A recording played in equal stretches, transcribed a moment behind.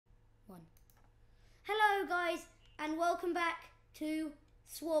Hello guys, and welcome back to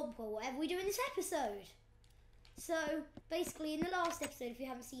Swamp or whatever we do in this episode. So basically in the last episode, if you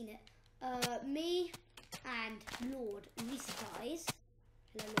haven't seen it, me and Lord Reese-Pies,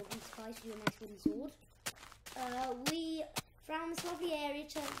 hello Lord Reese-Pies with your nice wooden sword, we found this lovely area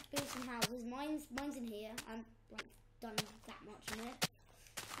to build some houses. Mine's in here. I haven't done that much in it,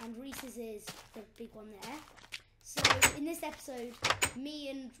 and Reese's is the big one there. So in this episode, me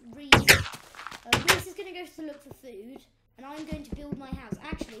and Reese is going to go to look for food, and I'm going to build my house.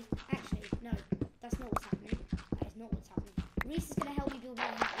 Actually, no, that's not what's happening. That is not what's happening. Reese is going to help me build my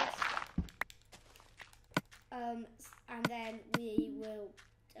house. And then we will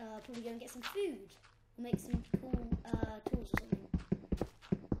probably go and get some food. We'll make some cool tools or something.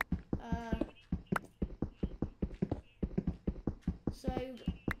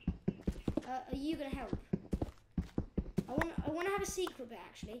 Are you going to help? I want to have a secret bit,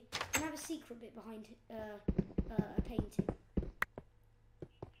 actually. I want to have a secret bit behind a painting.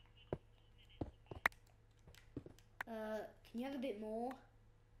 Can you have a bit more?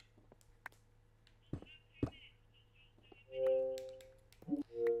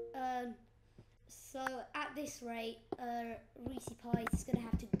 So at this rate, Reese-Pies is going to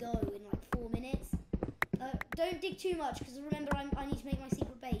have to go in like 4 minutes. Don't dig too much, because remember I need to make my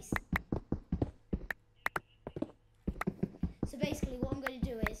secret base. So basically what I'm going to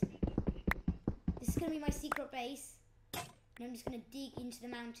do is, this is going to be my secret base, and I'm just going to dig into the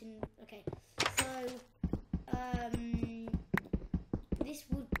mountain. Okay, so this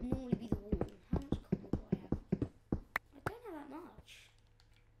would normally be the wall. How much cobble do I have? I don't have that much.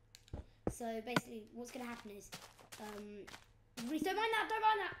 So basically what's going to happen is, Reese, don't mind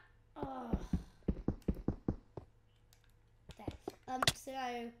that! Oh. There. So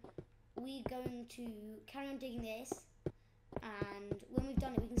we're going to carry on digging this. And when we've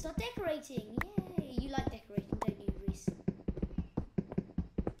done it, we can start decorating. Yay! You like decorating, don't you, Reese?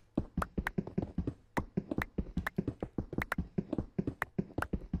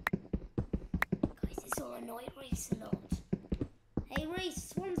 Guys, this will annoy Reese a lot. Hey, Reese,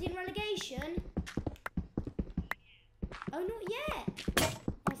 Swansea in relegation? Oh, not yet!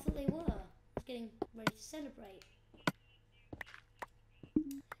 I thought they were. I was getting ready to celebrate.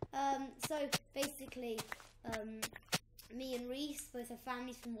 So, basically, me and Reese both have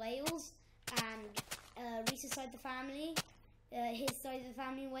families from Wales, and Reese's side of the family, his side of the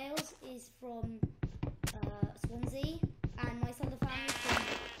family in Wales is from Swansea, and my side of the family is from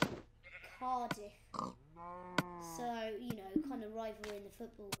Cardiff. So, you know, kind of rivalry in the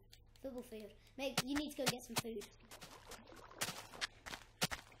football field. Mate, you need to go get some food.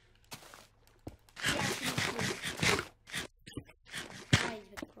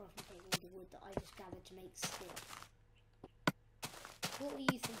 That I just gathered to make steel. What were you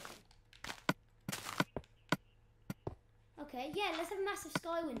thinking? Okay, yeah, let's have a massive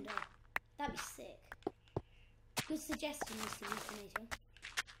sky window. That'd be sick. Good suggestion, Mr. Tomato.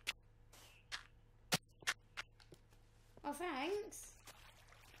 Oh, thanks.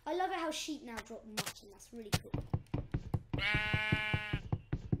 I love it how sheep now drop mutton. That's really cool.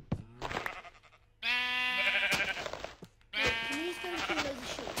 Wait, can you just go and kill loads of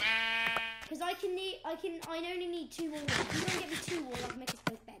sheep? Because I only need 2 more wool. If you don't get me 2 wool, I can make us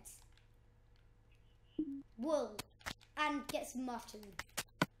both beds. Wool. And get some mutton.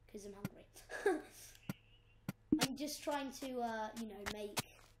 Because I'm hungry. I'm just trying to, you know, make,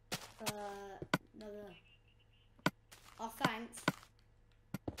 another... Oh, thanks.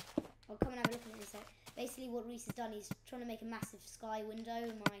 I'll come and have a look at it in a sec. Basically what Reese has done is trying to make a massive sky window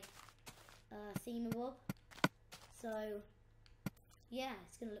in my, thingamabob. So, yeah,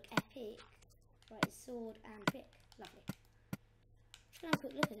 it's going to look epic. Right, sword and pick. Lovely. Just gonna have a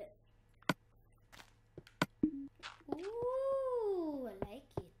quick look at it. Ooh, I like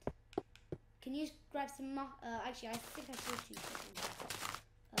it. Can you just grab some actually, I think I saw 2 seconds.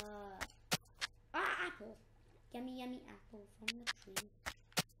 Apple. Yummy, yummy apple from the tree.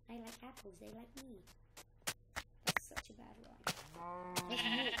 I like apples, they like me. That's such a bad rhyme. Let's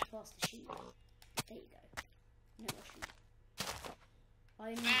walk past the sheep. There you go. No more sheep. I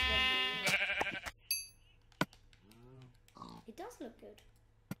need 1 more. It does look good.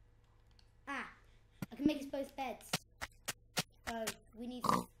 Ah, I can make us both beds. Oh, we need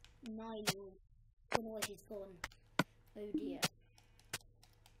 9 wool. Otherwise it's gone. Oh dear.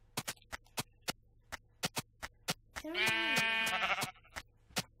 Can I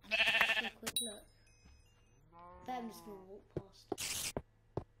have a quick look? I'm just gonna walk past.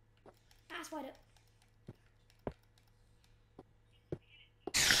 Ah, spider.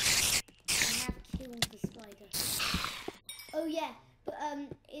 I have killed the spider. Oh yeah, but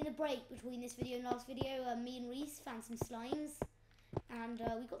in the a break between this video and last video. Me and Reese found some slimes, and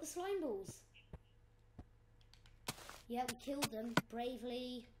we got the slime balls. Yeah, we killed them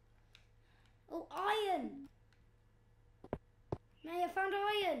bravely. Oh, iron! May, I found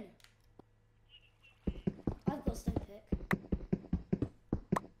iron! I've got a stone pick.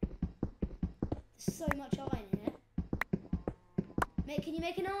 There's so much iron in it. Mate, can you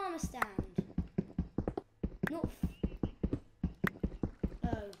make an armor stand? Not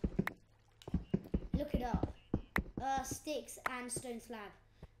oh. Look it up. Sticks and stone slab.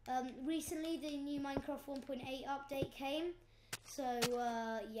 Recently the new Minecraft 1.8 update came. So,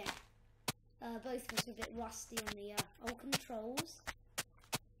 yeah. Both of us are a bit rusty on the old controls.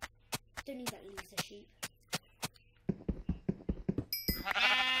 Don't need that loser sheep.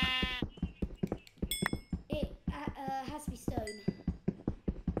 It has to be stone.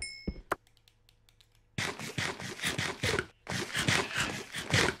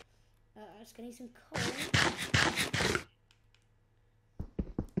 I'm just gonna need some coal.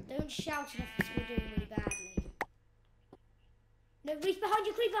 Don't shout at us because we're doing really badly. No, Reese, behind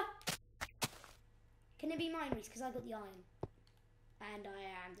you, creeper! Can it be mine, Reese? Because I got the iron. And I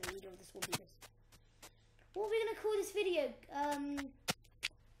am the leader of the Swamp Eaters. What are we going to call this video?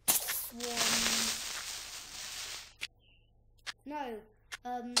 No.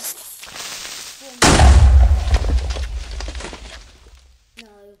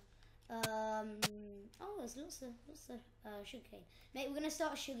 No. Oh, there's lots of sugarcane. Mate, we're going to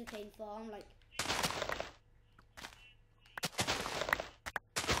start a sugarcane farm, like...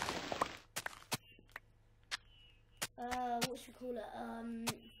 what should we call it?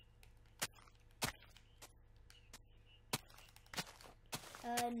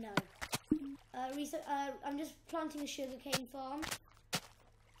 No. I'm just planting a sugarcane farm.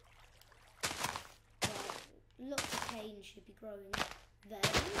 Lots of cane should be growing very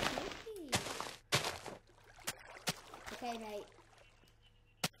quickly. Okay, mate.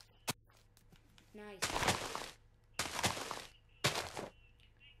 Nice.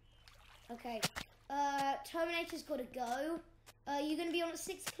 Okay. Terminator's got to go. You're going to be on at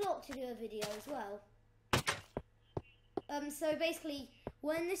 6 o'clock to do a video as well. So basically,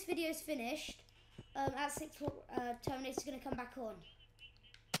 when this video is finished, at 6 o'clock, Terminator's going to come back on.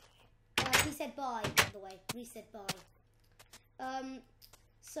 He said bye, by the way. He said bye.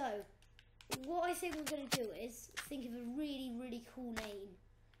 So, what I think we're going to do is think of a really, really cool name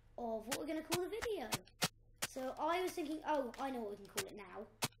of what we're going to call the video. So, I was thinking, oh, I know what we can call it now.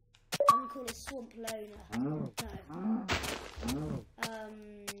 I'm going to call it Swamp Loner. No.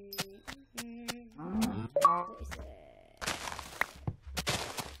 What is it?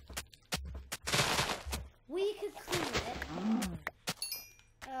 We could call it...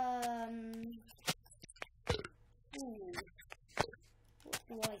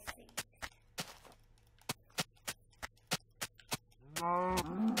 what do I think?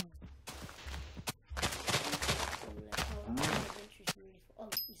 Oh,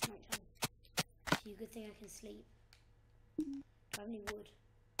 it's night time. Gee, good thing I can sleep. Do I have any wood?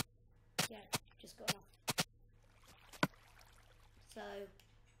 Yeah, just got enough. So,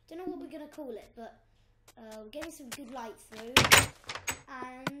 don't know what we're gonna call it, but we're getting some good light through,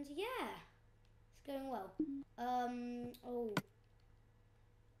 and yeah, it's going well.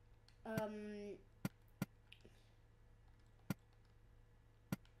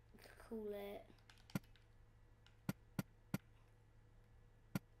 We could call it.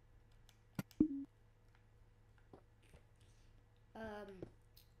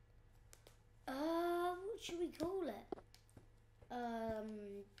 What should we call it?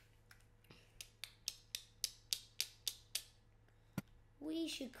 We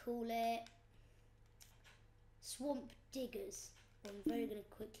should call it Swamp Diggers. I'm very going to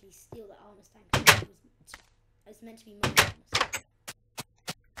quickly steal that armor stand because it was meant to be my armor stand.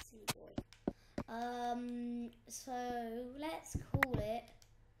 Silly boy. So let's call it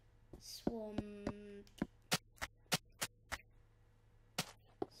Swamp.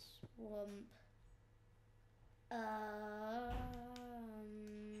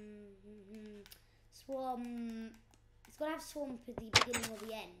 It's gotta have swamp at the beginning or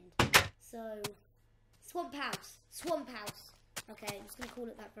the end. So, Swamp House. Swamp House. Okay, I'm just gonna call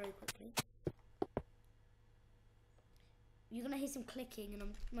it that very quickly. You're gonna hear some clicking,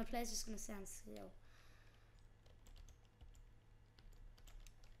 and my player's just gonna stand still.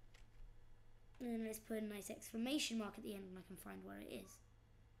 And then let's put a nice exclamation mark at the end when I can find where it is.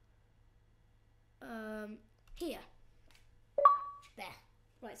 Here. There.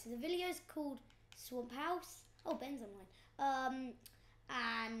 Right, so the video is called Swamp House. Oh, Ben's online.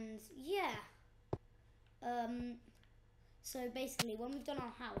 And yeah. So basically, when we've done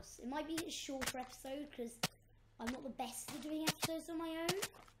our house, it might be a shorter episode because I'm not the best at doing episodes on my own.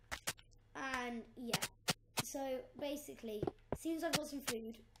 And yeah, so basically, as soon as I've got some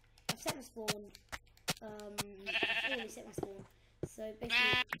food, I've set my spawn. I've already set my spawn. So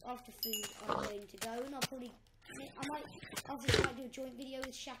basically, after food, I'm going to go, and after this, I might do a joint video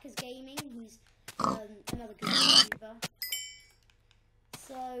with Shaka's Gaming. He's another good YouTuber.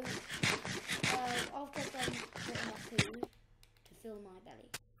 So